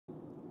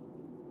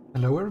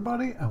Hello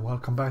everybody and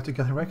welcome back to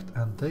Getting Wrecked,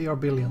 and they are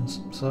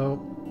billions. So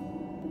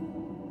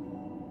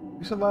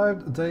we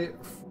survived day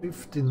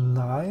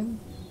 59,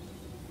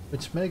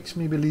 which makes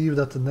me believe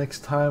that the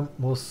next time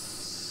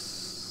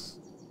was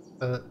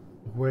a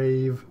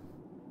wave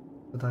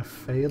that I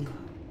failed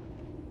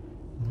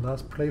in the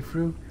last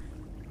playthrough.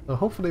 So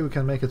hopefully we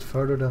can make it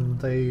further than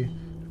day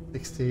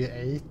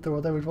 68 or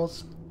whatever it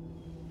was.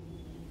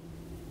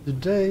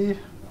 Today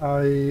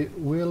I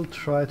will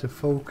try to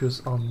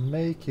focus on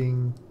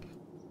making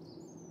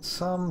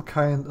some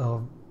kind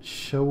of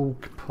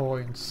choke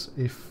points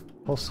if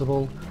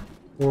possible,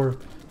 or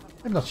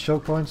maybe not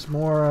choke points,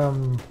 more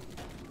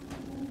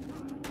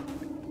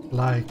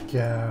like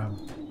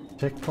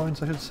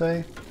checkpoints I should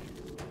say,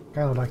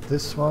 kind of like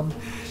this one.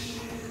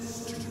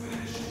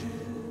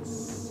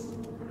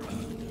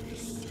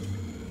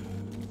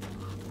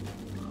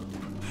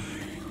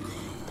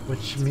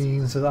 Which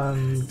means that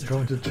I'm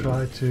going to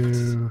try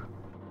to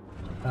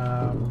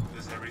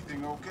Is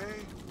everything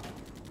okay?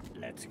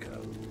 Let's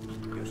go.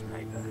 Your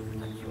sniper.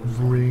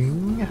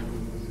 bring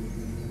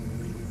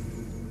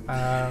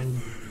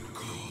and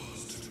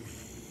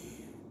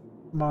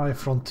my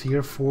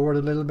frontier forward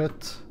a little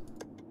bit.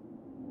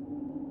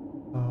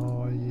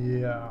 Oh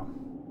yeah.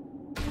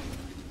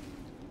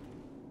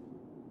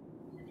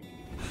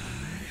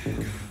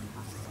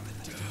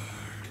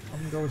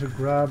 I'm going to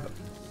grab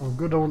a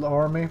good old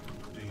army.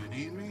 Do you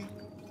need me?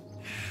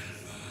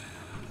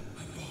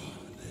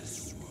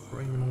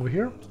 Bring them over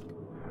here.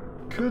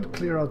 Could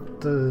clear out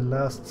the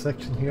last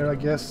section here, I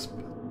guess.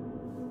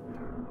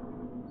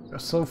 They're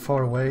so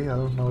far away, I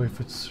don't know if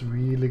it's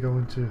really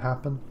going to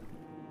happen.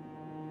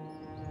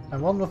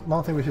 And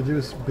one thing we should do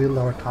is build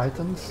our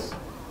titans.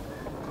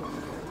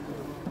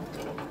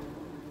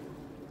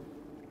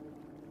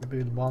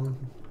 Build one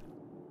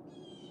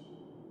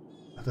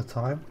at a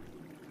time.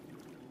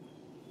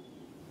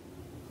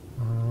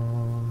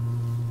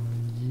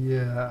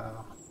 Yeah.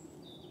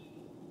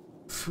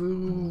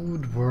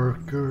 Food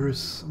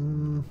workers.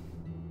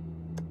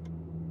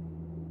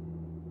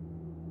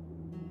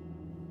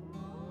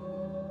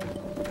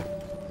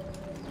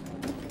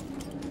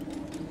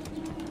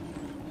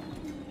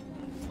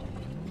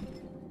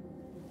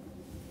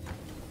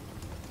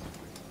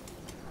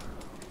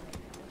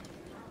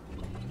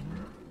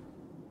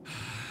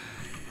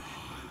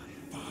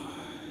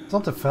 It's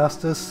not the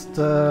fastest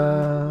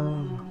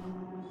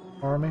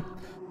army,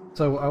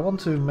 so I want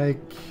to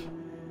make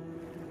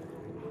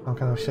some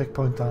kind of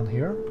checkpoint down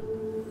here.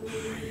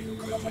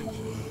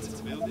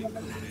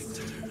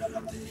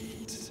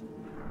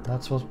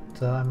 That's what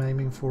I'm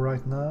aiming for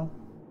right now.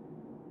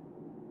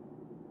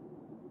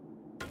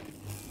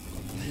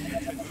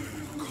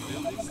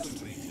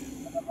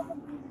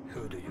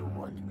 Who do you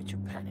want me to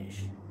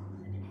punish?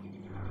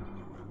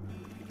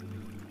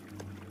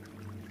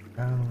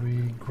 Can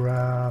we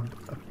grab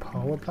a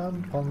power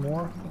plant? One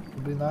more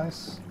would be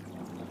nice.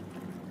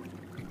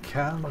 We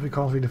can, but we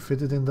can't really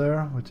fit it in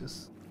there, which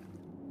is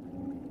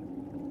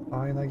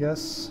fine, I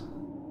guess.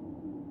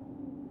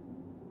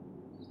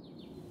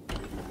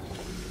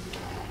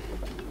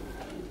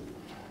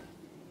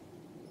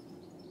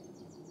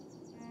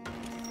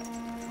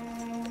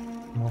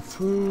 More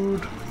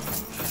food.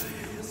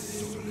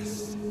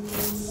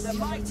 The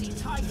mighty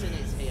Titan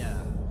is here.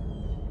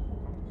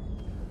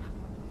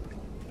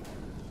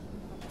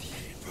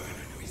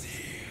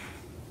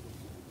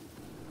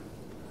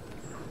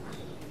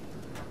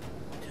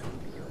 Tell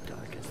me your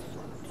darkest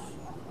thoughts.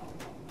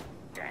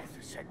 Death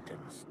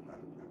sentence.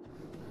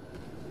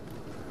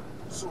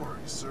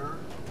 Sorry, sir.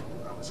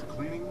 I was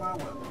cleaning my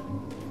weapon.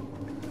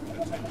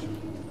 Attention.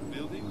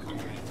 Building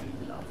completed.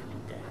 Love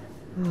and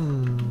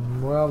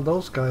death. Well,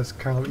 those guys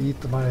kind of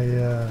eat my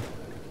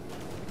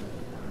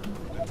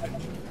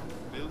Attention.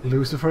 Building.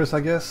 Lucifers,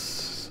 I guess.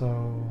 So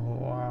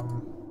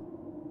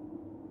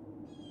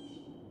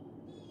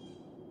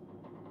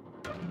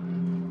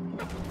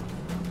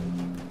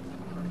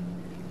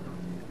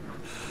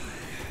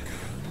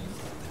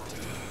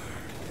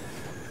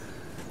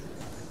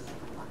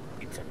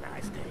It's a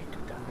nice day to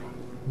die.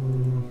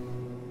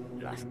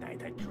 Last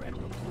night I dreamt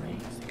of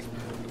brains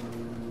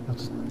exploding. have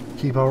to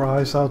keep our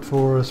eyes out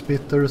for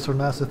spitters or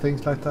nasty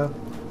things like that.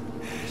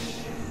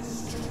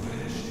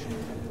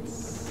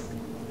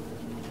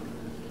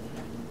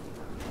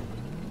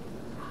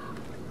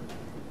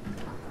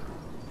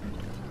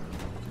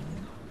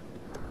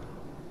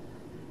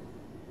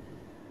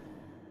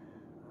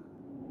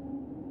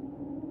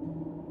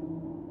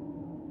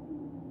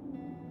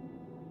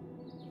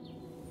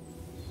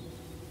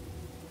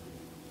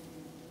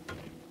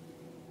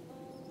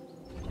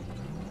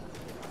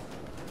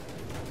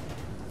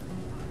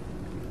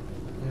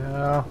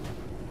 Yeah.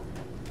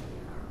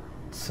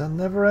 It's a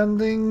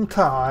never-ending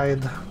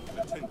tide.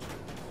 Attention.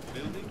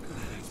 Building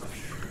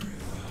completed.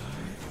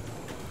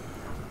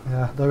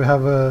 Yeah, there we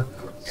have a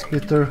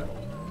spitter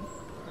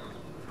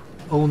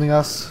owning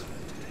us,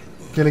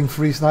 killing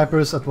 3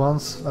 snipers at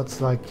once. That's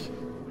like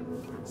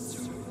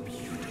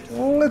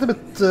a little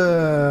bit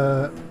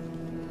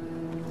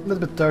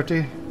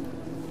dirty.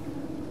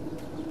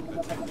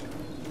 Attention.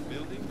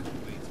 Building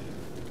completed.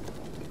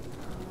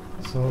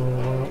 So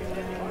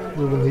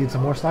we will need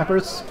some more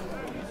snipers.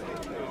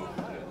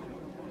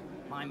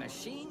 My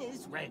machine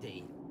is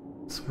ready.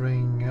 Let's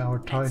bring our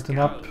Titan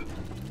up.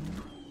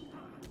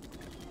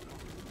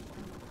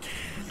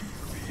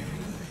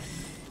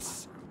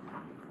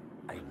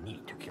 I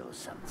need to kill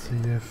something.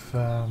 See if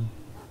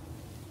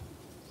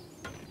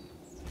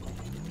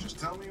Just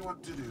tell me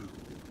what to do.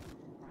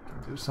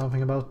 do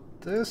something about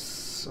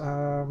this.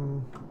 I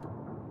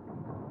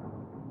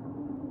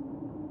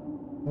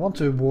want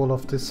to wall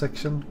off this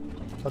section.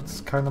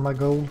 That's kind of my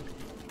goal.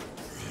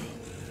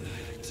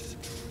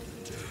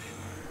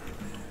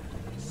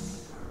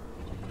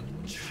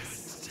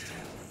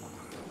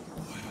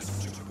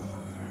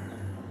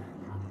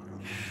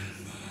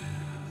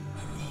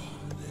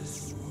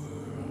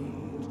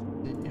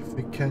 If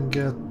we can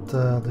get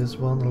this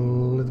one a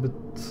little bit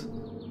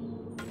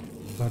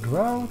further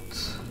out.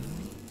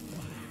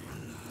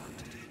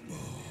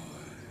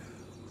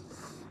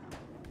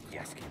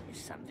 Just give me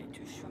something to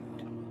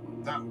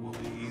shoot. That will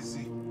be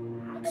easy.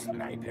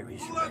 Sniper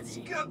is Let's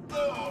ready. get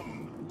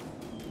them!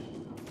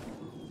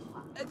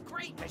 A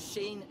great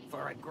machine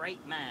for a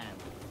great man.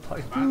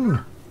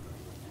 Titan!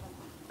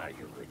 Are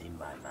you reading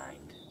my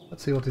mind?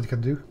 Let's see what it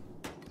can do.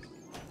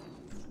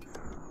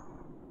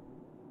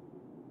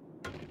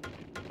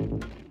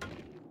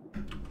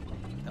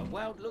 The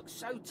world looks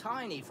so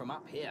tiny from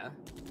up here.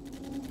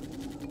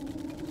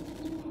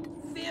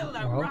 Feel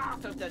the Well.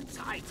 wrath of the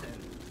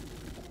Titan.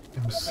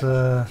 Seems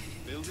Building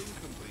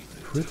completed.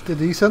 pretty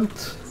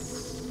decent.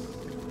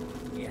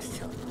 Yes,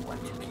 tell me what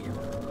to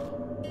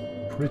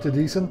kill. Pretty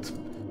decent.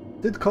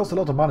 Did cost a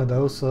lot of money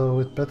though, so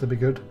it better be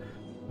good.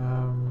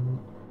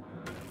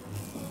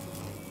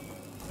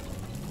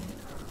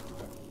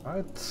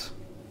 Right.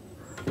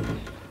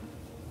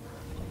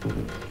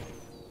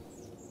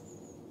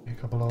 A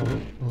couple of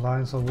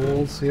lines of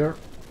walls here.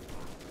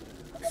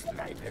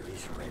 Sniper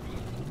is ready.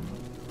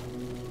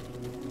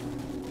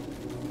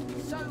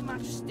 So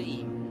much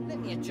steam. Let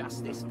me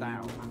adjust this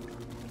valve.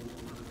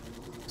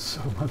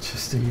 So much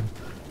steam.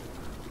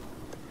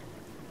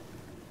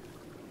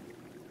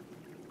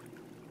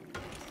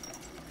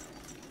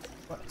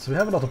 So we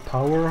have a lot of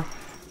power.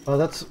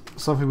 That's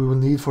something we will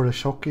need for the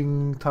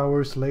shocking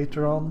towers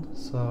later on,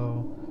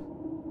 so...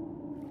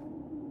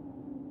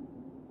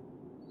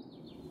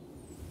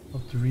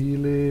 Not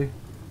really...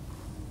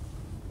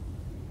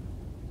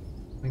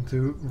 something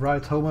to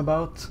write home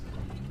about.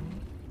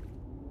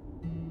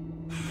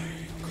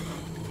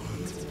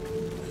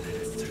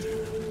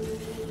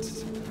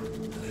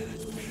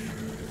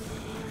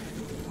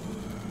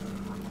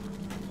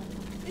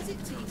 Is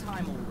it tea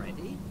time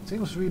already?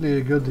 Seems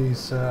really good,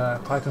 these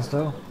Titans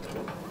though.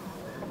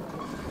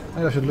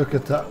 Maybe I should look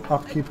at the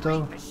upkeep A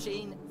though. great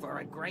machine for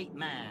a great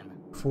man.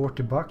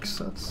 $40,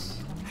 that's...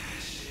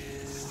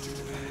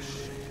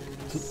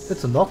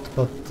 It's a lot,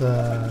 but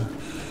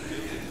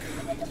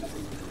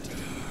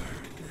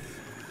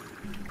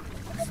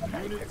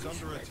Units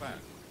under attack.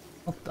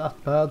 not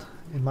that bad,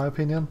 in my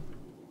opinion.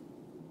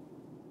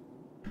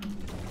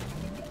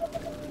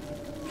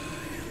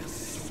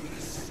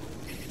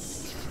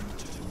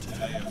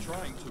 They are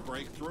trying to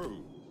break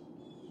through.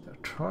 They're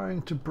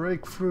trying to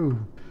break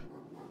through.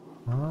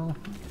 Well...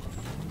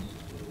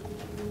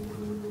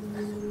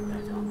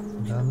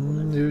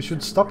 then you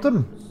should stop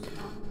them!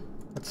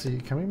 Let's see,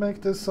 can we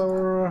make this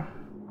our...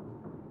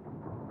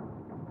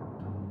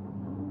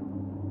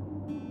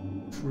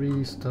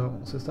 3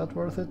 stones, is that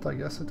worth it? I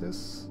guess it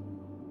is.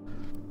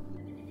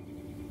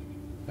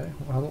 Okay,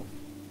 well...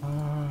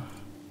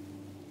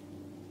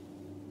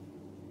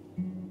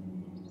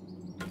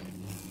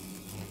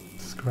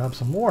 let's grab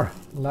some more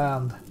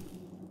land.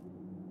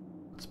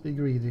 Let's be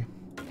greedy.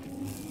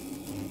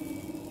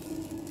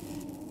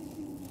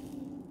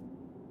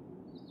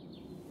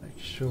 Make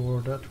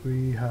sure that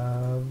we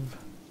have...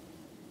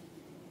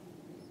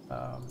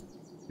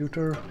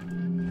 computer.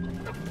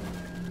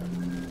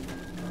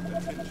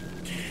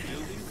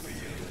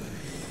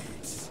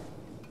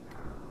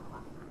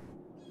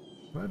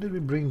 Where did we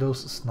bring those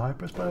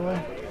snipers, by the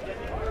way?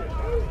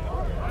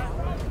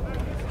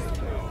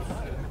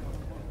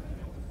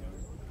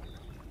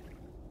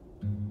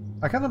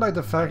 I kind of like the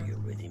Are fact... you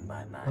reading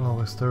my mind? Oh,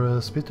 is there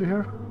a spitter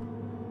here?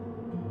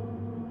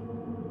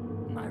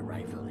 My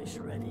rifle is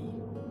ready.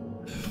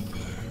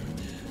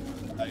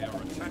 They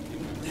are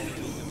attacking the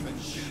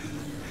defense.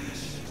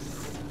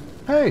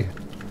 Hey!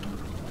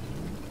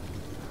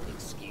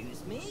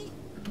 Excuse me?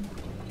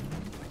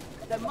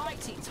 The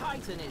mighty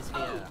Titan is here.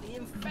 Oh, the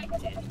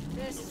infected.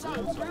 They're so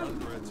Units are rude.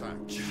 under attack.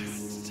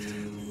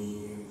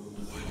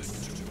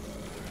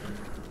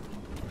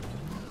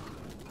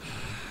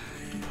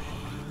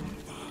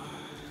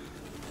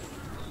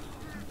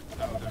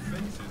 Our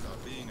defenses are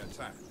being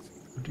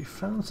attacked. The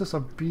defenses are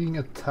being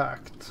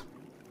attacked.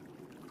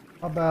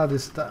 How bad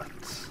is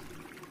that?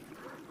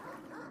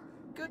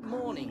 Good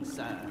morning,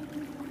 sir.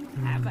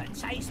 Have a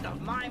taste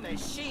of my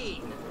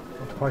machine.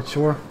 Not quite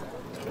sure.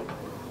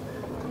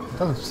 It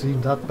doesn't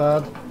seem that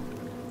bad.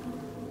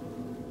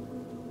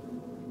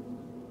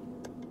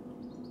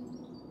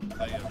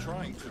 They are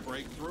trying to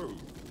break through.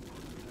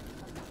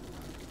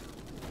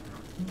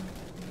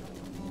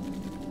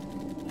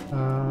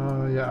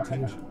 Yeah.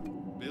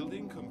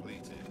 Building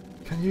completed.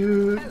 Can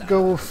you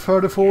go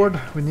further forward?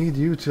 We need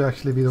you to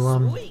actually be the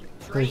one Sweet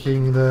dream.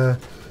 taking the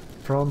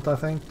front, I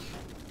think.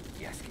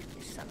 Just give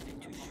me something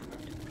to shoot.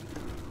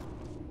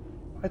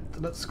 Right,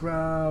 let's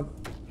grab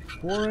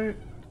quarry.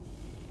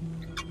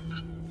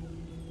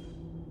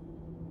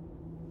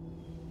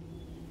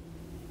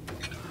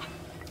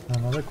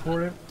 Another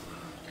quarry.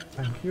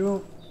 Thank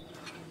you.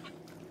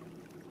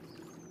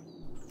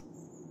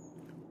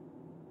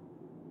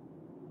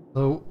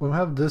 So when we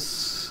have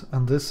this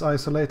and this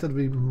isolated,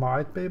 we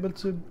might be able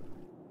to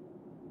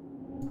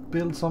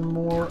build some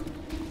more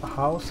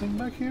housing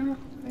back here,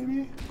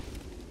 maybe?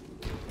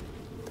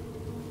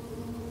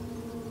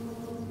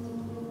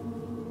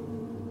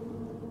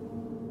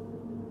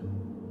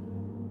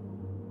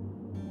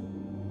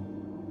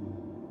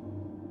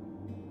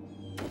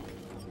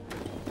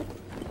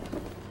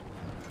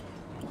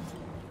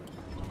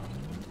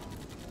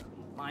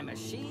 My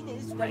machine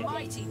is ready. The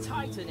mighty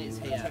Titan is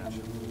here.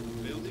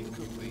 Building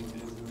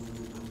completed.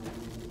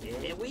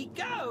 Here we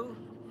go.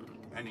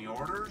 Any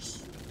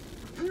orders?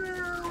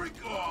 Here we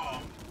go.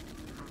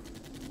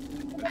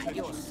 At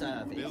your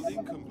service.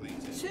 Building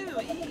completed. Too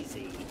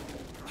easy.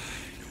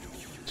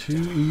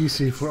 Too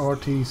easy for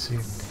RTC.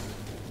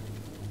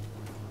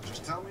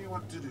 Just tell me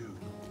what to do.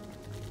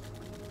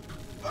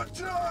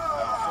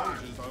 Attack!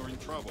 Soldiers are in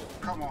trouble.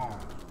 Come on.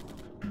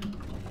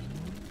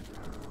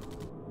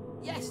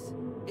 Yes,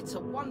 it's a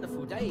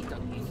wonderful day,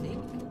 don't you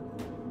think?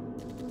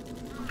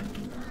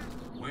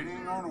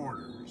 Waiting on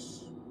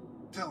orders.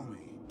 Tell me.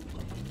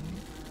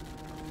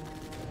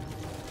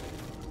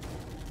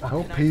 I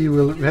hope he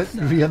will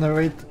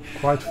regenerate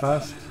quite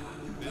fast.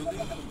 Building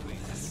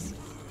completed.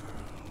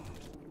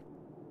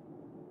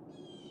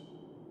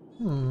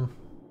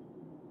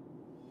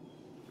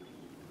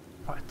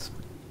 Right.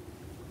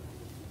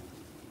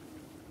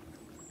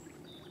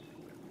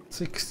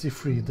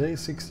 63, day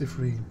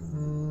 63.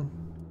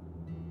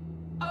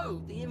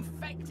 Oh, the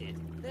infected.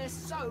 They're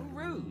so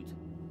rude.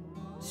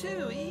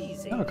 Too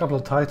easy. A couple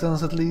of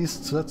titans at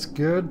least, so that's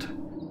good.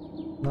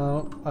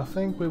 Now, I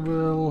think we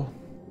will...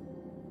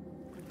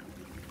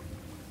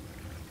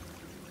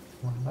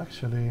 Well,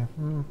 actually...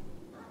 Do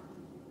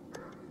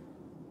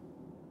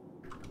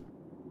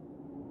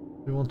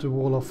we want to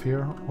wall off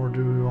here, or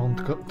do we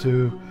want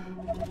to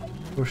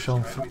push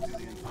on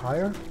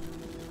higher?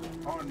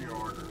 On your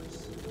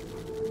orders.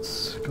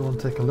 Let's go and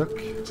take a look.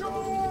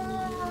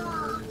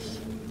 Charge!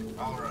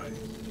 All right.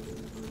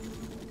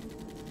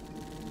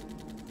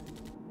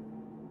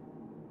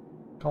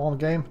 Come on,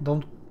 game,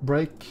 don't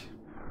break.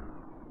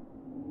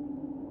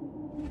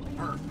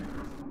 Perfect.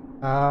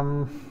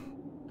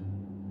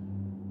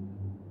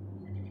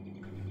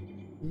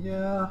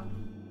 Yeah,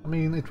 I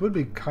mean, it would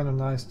be kind of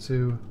nice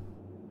to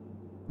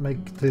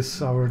make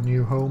this our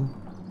new home.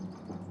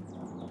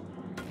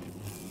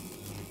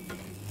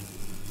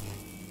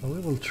 So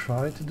we will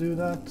try to do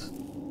that.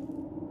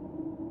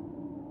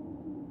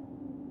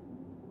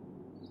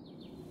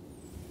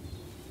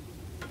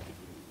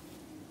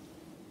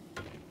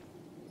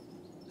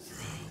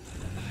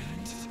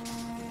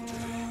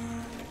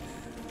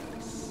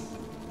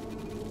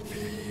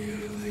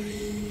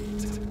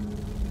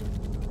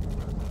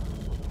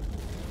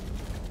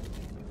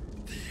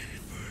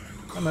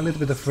 I'm a little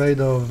bit afraid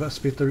of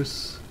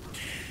spitters.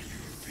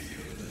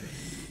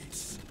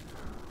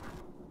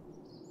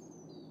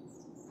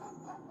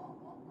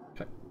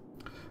 Okay.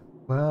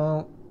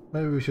 Well,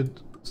 maybe we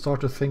should start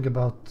to think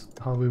about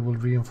how we will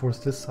reinforce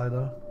this side,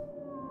 though.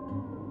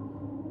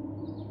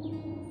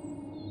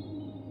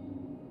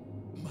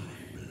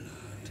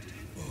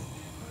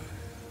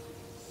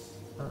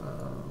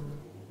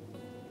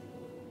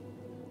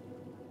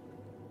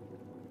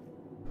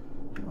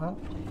 Well,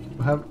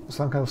 we have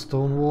some kind of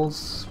stone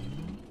walls.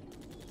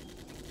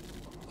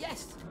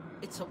 Yes,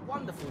 it's a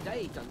wonderful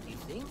day, don't you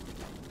think?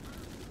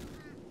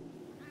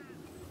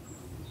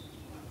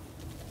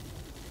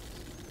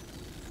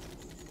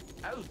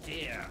 Oh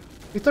dear.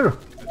 Peter!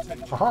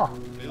 Aha!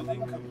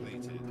 Building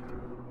completed.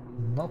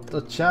 Not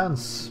a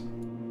chance.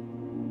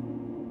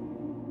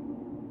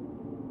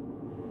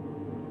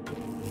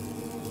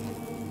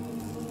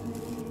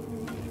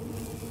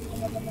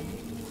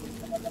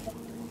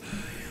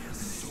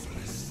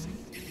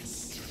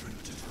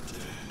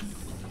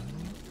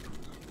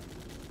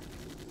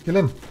 Kill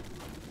him.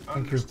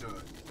 Thank you.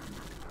 Understood.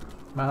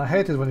 Man, I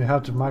hate it when you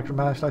have to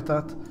micromanage like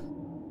that.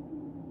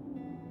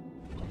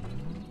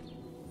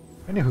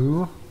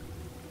 Anywho.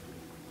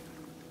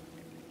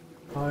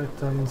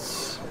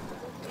 Titans.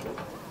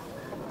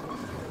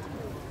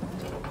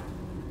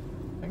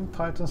 I think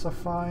Titans are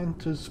fine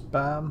to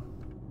spam.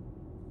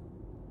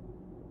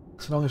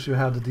 As long as you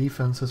have the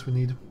defenses we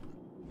need.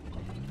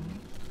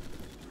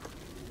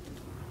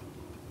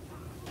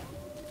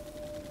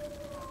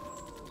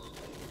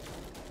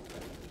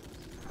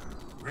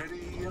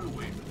 Ready and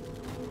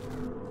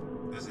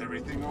waiting. Is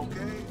everything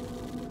okay?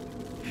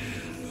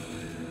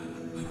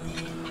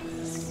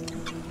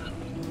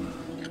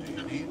 Do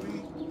you need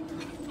me?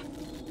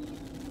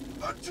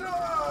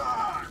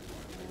 Attack!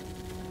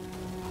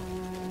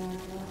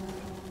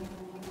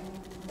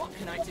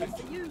 can I do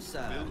for you,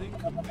 sir? Building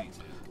completed.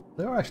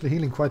 They are actually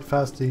healing quite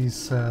fast,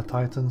 these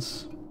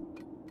titans.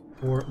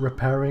 Or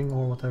repairing,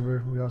 or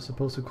whatever we are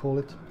supposed to call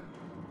it.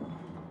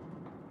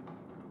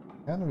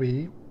 Can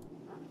we...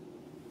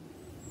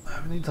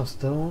 We need some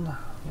stone.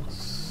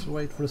 Let's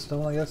wait for the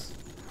stone, I guess.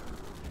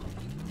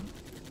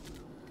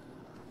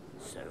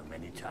 So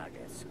many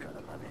targets,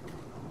 gotta love it.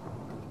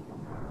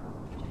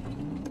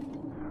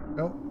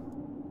 Go.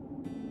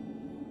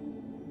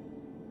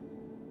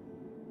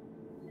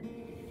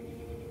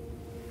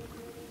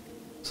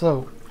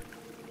 So,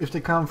 if they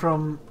come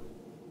from...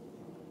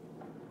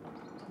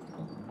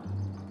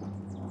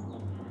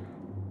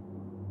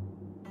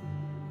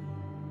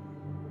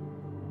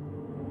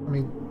 I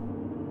mean,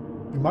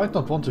 we might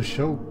not want to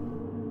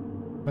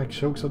make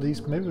chokes of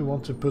these. Maybe we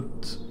want to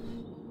put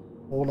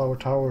all our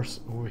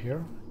towers over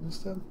here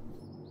instead.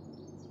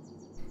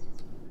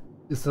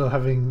 Instead of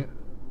having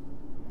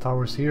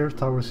towers here,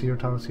 towers here,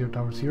 towers here,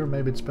 towers here,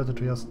 maybe it's better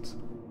to just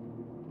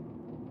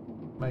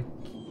make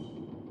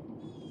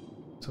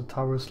some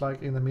towers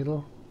like in the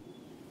middle.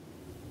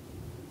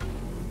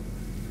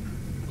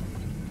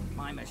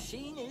 My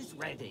machine is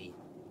ready.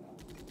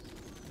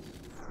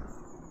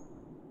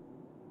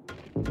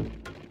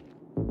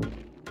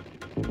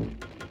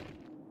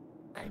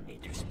 I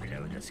need to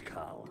explode a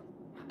skull.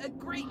 A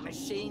great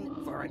machine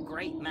for a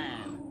great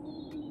man.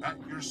 At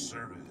your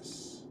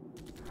service.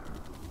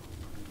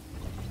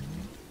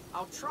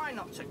 I'll try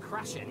not to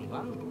crush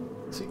anyone.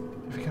 See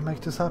if we can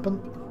make this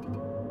happen.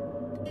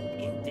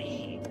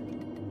 Indeed.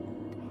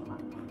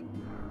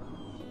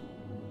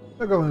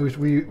 We're going with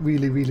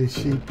really, really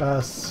cheap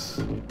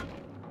ass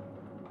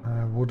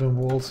wooden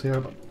walls here.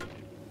 But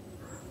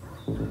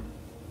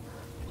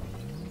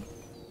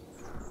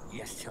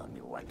Just tell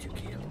me what to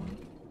kill.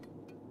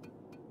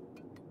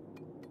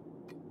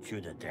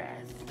 To the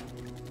death.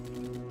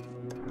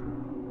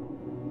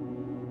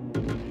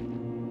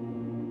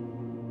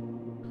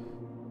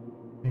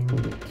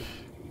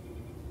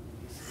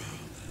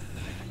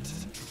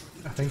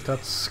 I think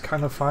that's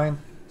kind of fine.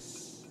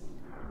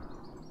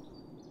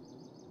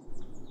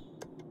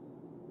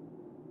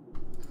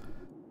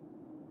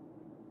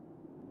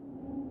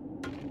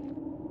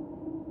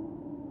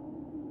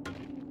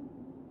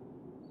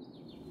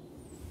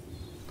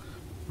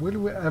 Will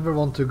we ever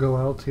want to go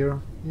out here?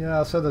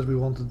 Yeah, I said that we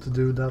wanted to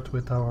do that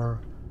with our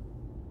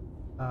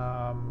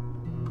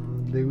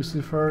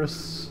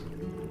Lucifers.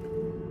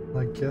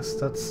 I guess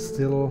that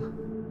still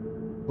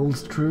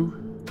holds true.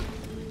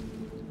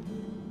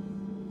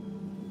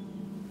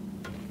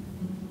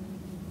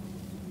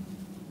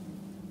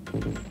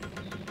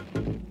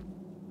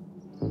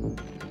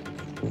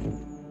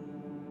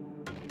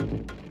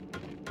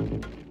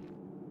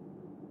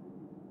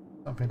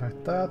 Something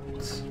like that.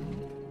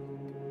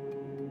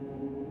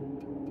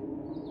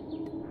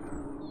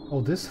 Oh,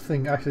 this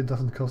thing actually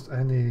doesn't cost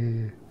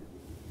any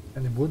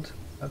wood.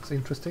 That's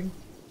interesting.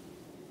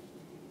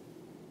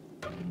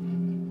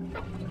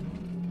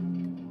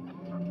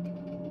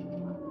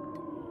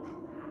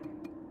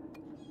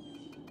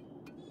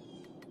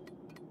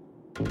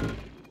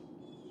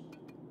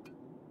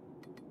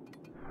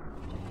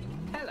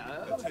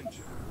 Hello.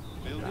 Attention.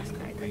 Building Last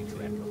night I completed.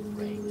 dreamt of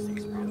brains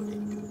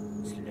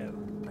exploding. Slow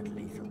but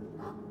lethal.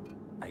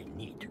 I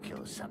need to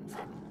kill something.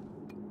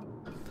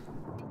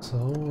 So,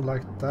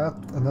 like that,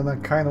 and then I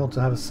kind of want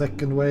to have a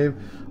second wave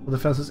of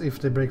defenses if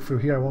they break through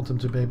here. I want them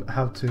to be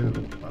have to,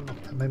 well,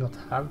 maybe not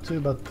have to,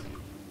 but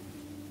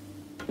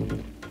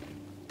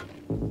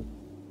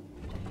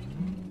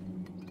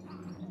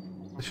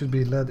they should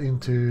be led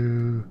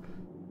into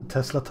the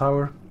Tesla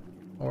Tower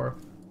or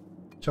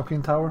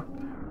Shocking Tower.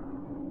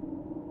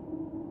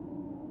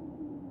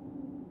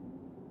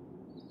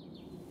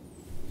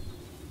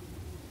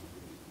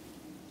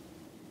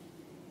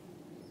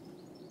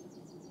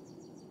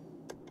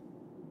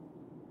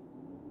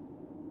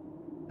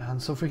 I'm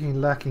so freaking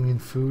lacking in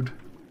food.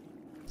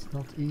 It's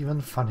not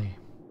even funny.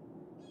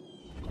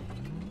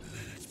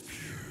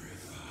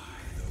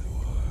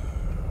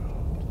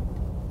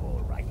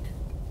 All right.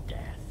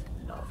 Death.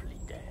 Lovely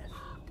death.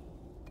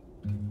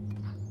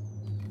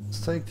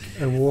 Let's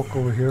take a walk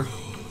over here.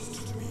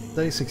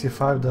 Day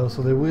 65 though,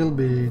 so they will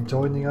be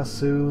joining us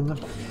soon.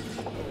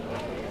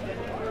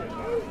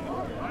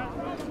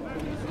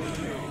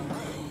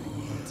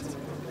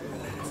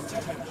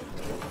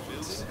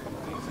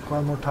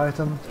 One more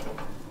Titan.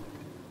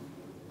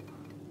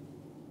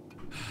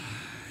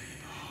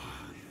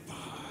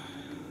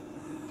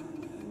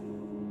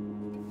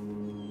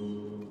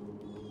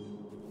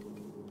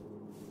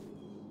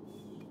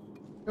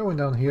 Going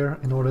down here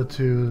in order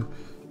to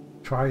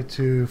try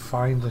to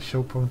find the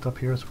choke point up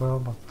here as well,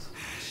 but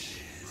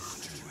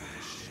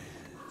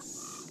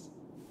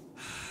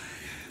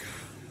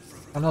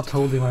I'm not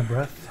holding my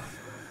breath.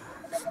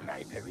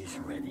 Sniper is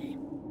ready.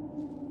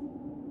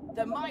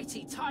 The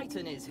mighty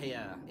Titan is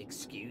here.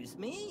 Excuse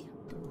me?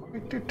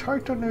 The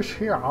Titan is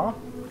here.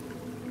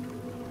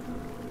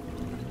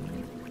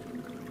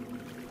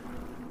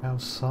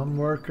 Have some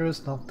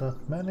workers, not that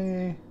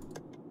many.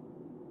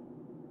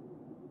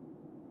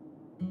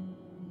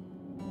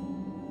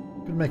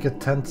 Could make a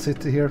tent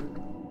city here.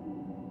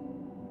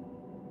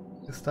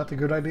 Is that a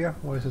good idea,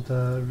 or is it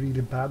a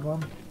really bad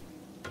one?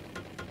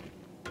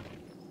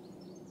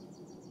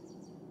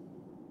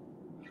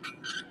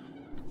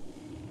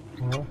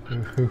 Well,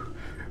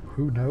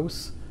 who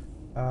knows?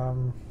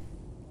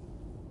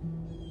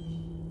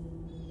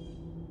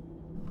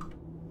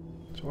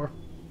 Sure.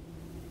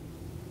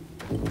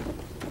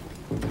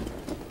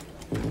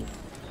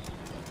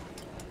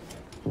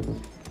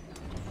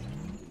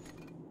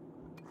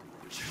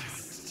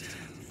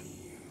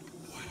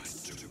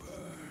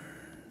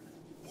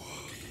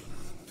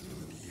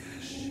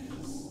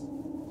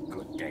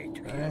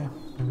 Okay,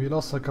 we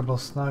lost a couple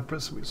of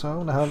snipers, so I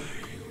only have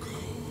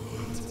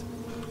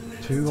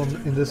 2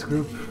 in this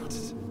group.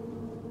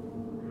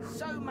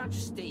 So much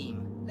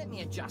steam. Let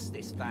me adjust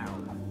this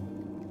valve.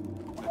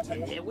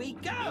 Attention. Here we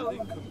go.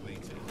 Building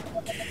completed.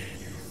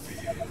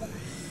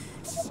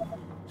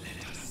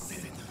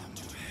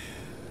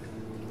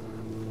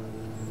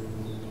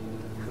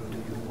 Who do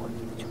you want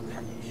me to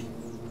punish?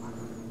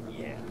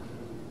 Yeah.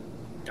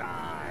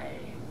 Die.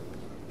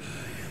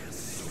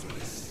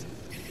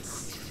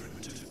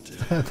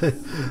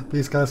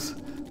 These guys,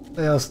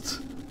 they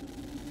just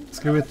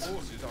screw it.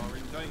 Forces are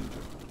in danger.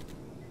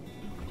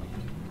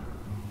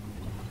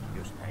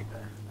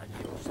 Newspaper at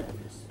your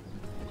service.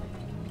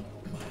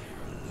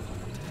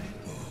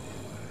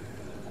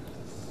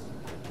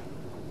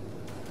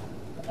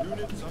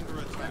 Units under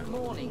attack. Good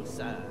morning,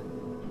 sir.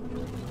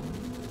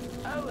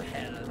 Oh,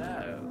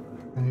 hello.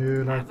 And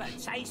you like Have a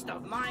taste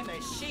of my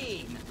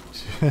machine.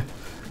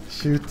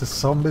 shoot the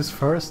zombies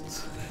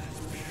first.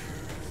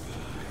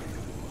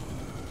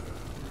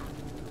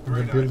 And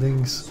the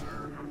buildings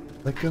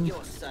second.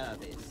 Your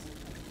service.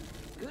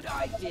 Good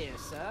idea,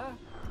 sir.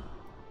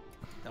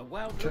 The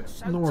world Okay, looks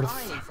so north.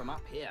 tiny from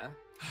up here.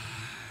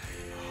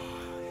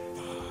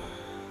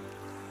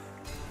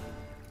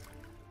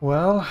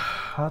 Well,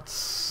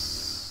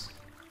 that's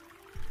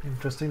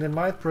interesting. They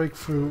might break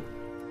through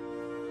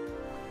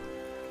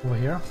over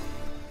here.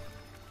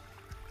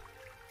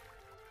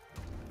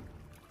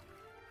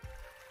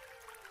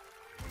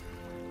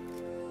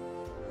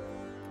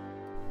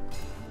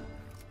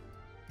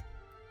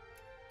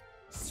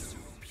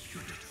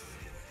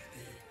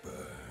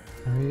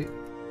 We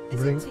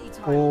bring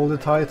all the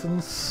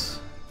titans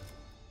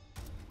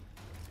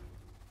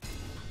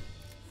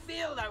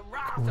Feel the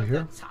wrath over of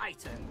here. the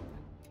Titan.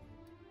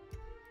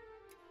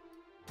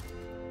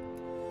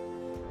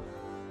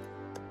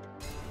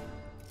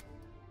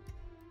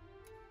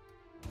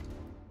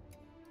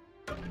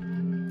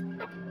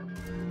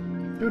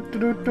 Doot,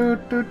 doot,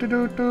 doot, doot, doot,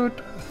 doot, doot.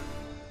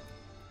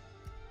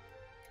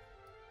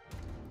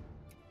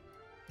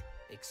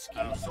 Our Excuse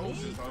me.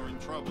 soldiers are in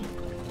trouble.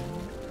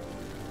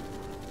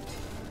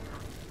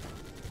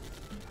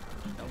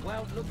 The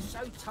world looks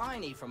so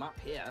tiny from up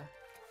here.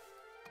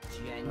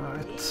 Gently.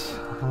 Right.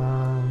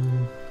 I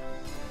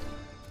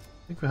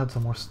think we had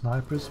some more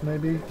snipers,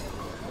 maybe.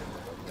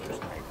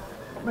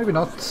 Maybe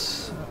not.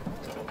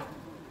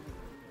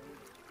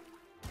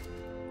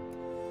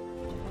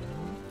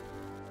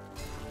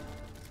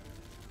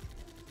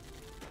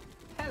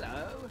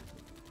 Hello.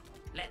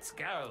 Let's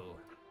go.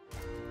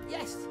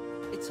 Yes,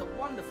 it's a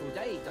wonderful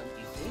day, don't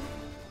you think?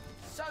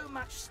 So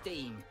much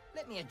steam.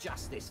 Let me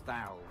adjust this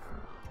valve.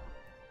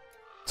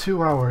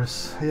 2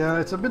 hours. Yeah,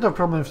 it's a bit of a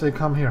problem if they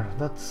come here.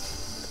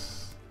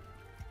 That's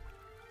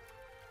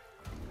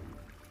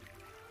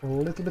a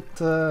little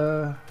bit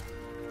of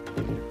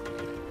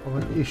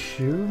an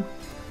issue.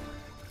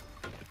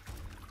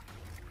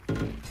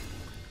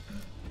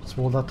 Let's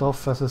wall that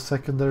off as a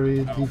secondary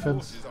Our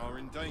defense. forces are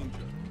in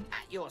danger.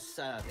 At your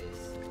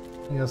service.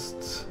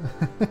 Just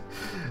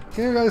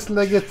can you guys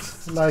leg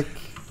it like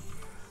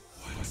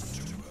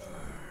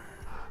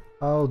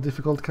how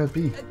difficult can it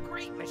be? A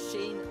great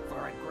machine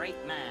for a great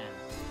man.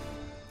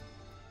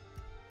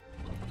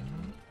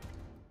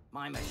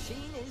 My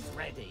machine is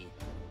ready.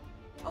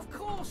 Of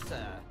course,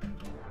 sir.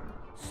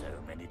 So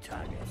many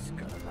targets,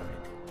 gotta love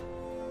it.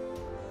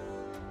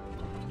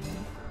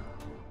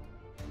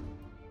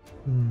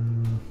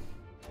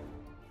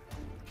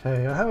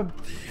 Okay, I have a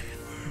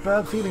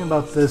bad feeling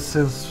about this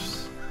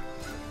since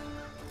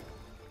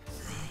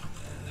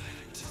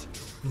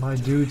my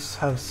dudes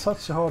have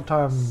such a hard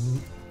time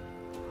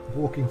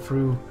walking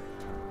through.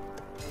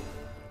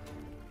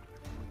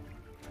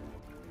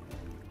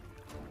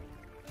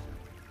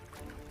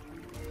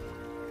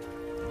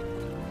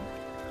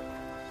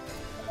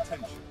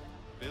 Attention.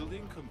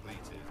 Building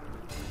completed.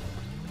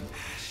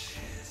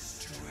 Ashes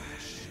to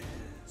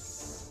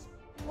ashes.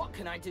 What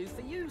can I do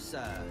for you,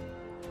 sir?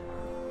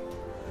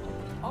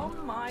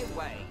 On my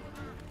way.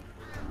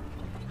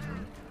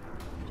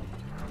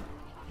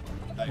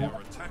 They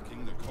are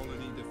attacking the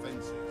colony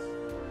defenses.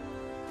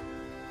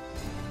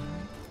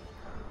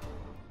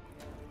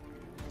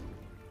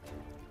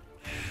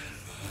 I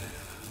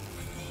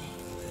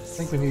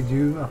think we need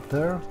you up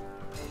there.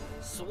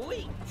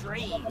 Sweet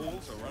dreams.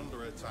 Walls are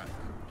under attack.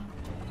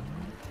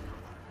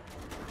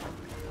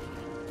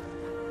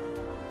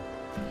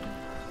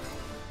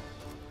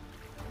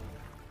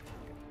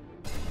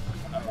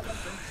 Our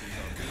defenses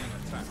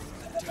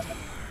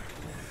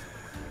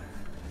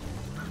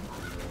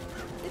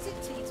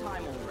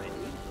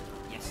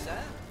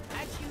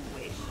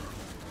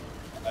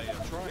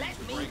trying Let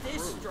to me break through.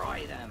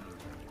 destroy them.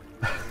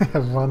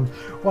 one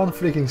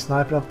freaking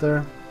sniper up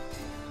there.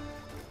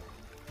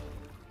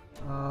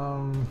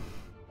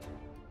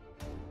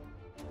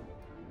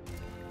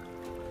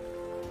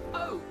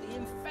 Oh, the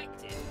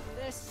infected.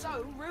 They're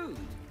so rude.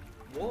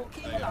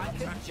 Walking They are like a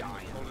attacking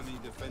giant. colony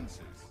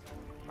defenses.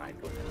 My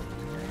goodness.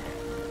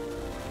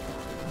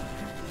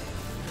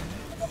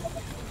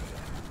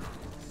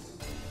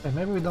 Okay,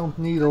 maybe we don't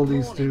need all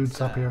these Morning, dudes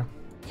sir. up here.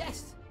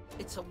 Yes,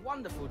 it's a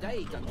wonderful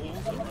day, don't you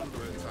Walls think? are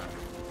under attack.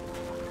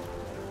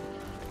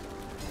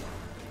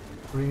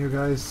 Bring you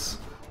guys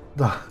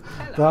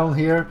down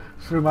here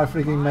through my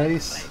freaking My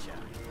maze. pleasure.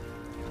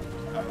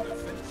 Our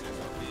defenses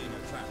are being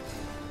attacked.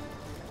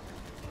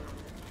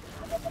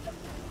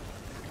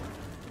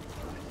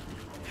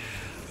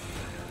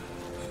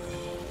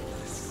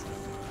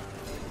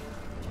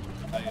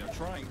 They are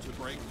trying to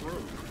break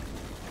through.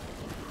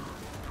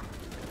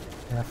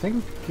 I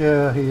think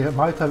he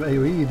might have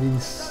AoE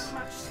these So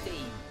much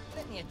steam.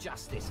 Let me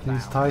adjust this these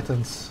valve.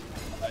 titans,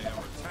 They are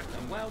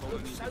attacking The world colony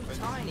looks so defenses.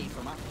 tiny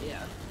from up here.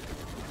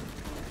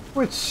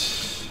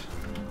 which,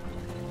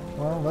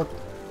 well, that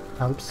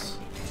helps.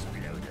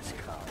 Explode the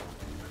skull.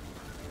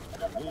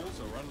 Walls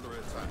are under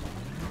attack.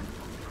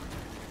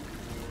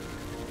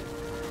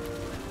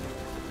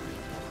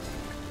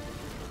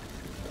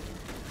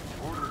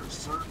 Orders,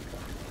 sir.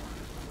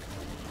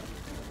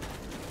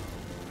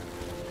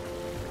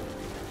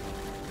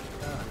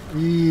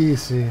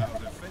 Easy. Our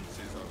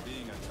defenses are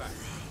being attacked.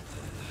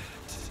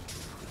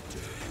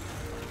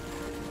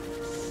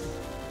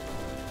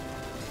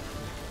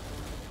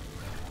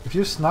 If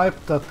you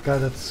snipe that guy,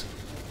 that's,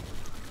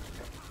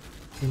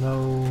 you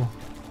know,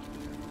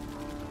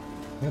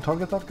 can you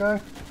target that guy?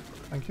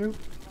 Thank you.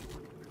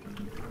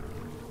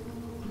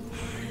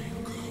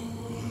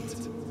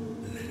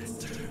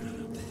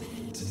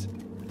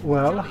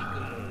 Well,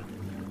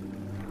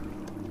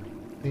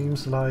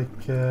 seems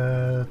like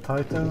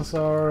Titans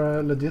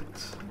are legit.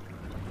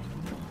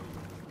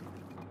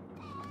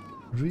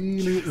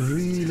 Really,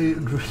 really,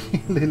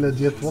 really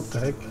legit. What the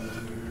heck?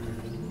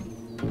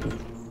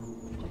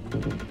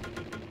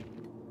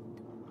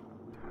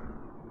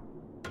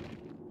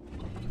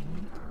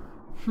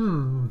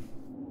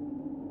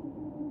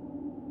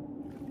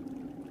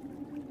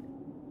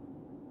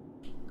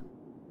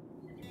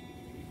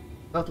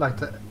 Not like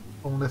the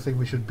only thing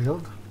we should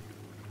build.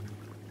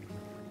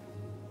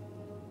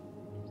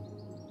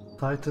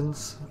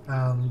 Titans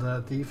and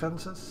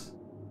defenses.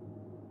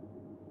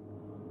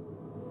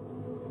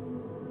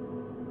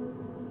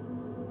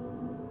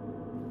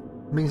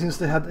 I mean, since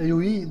they had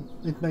AoE,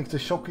 it makes the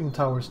shocking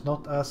towers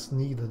not as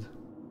needed.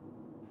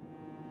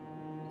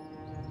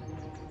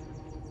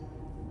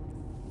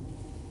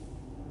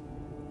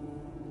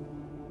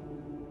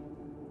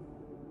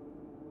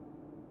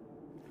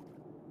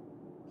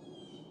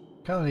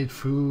 Kinda need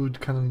food,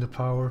 kinda need the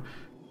power.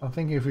 I'm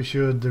thinking if we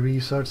should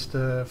research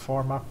the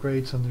farm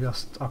upgrades and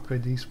just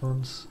upgrade these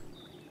ones.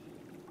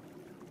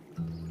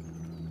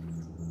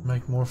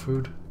 Make more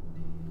food.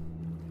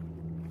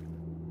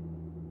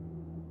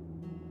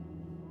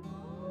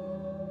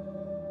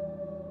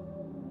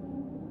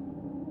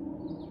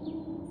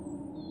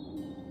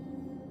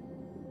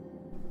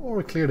 Or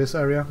we clear this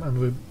area and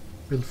we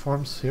build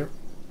farms here.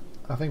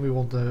 I think we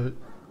want a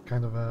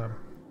kind of a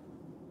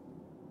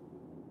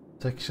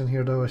section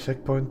here though, a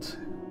checkpoint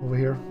over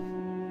here.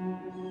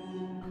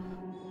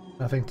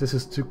 I think this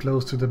is too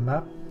close to the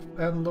map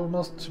and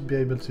almost to be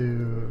able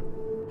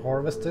to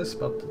harvest this,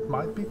 but it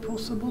might be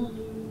possible.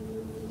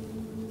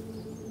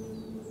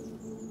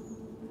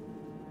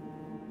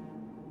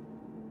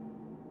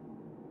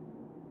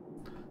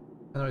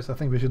 Anyways, I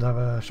think we should have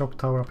a shock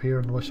tower up here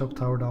and a shock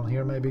tower down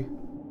here maybe.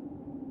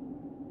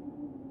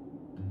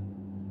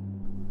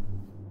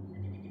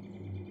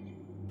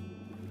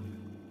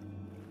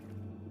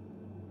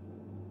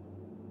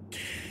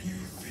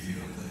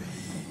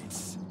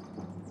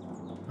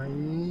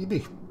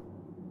 Maybe.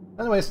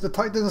 Anyways, the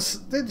Titans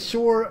did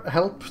sure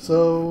help,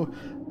 so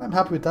I'm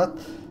happy with that.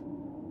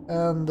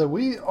 And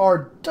we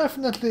are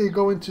definitely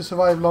going to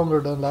survive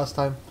longer than last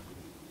time.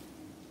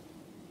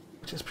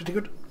 Which is pretty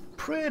good.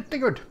 Pretty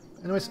good.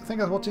 Anyways, thank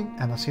you for watching,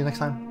 and I'll see you next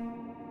time.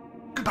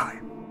 Goodbye.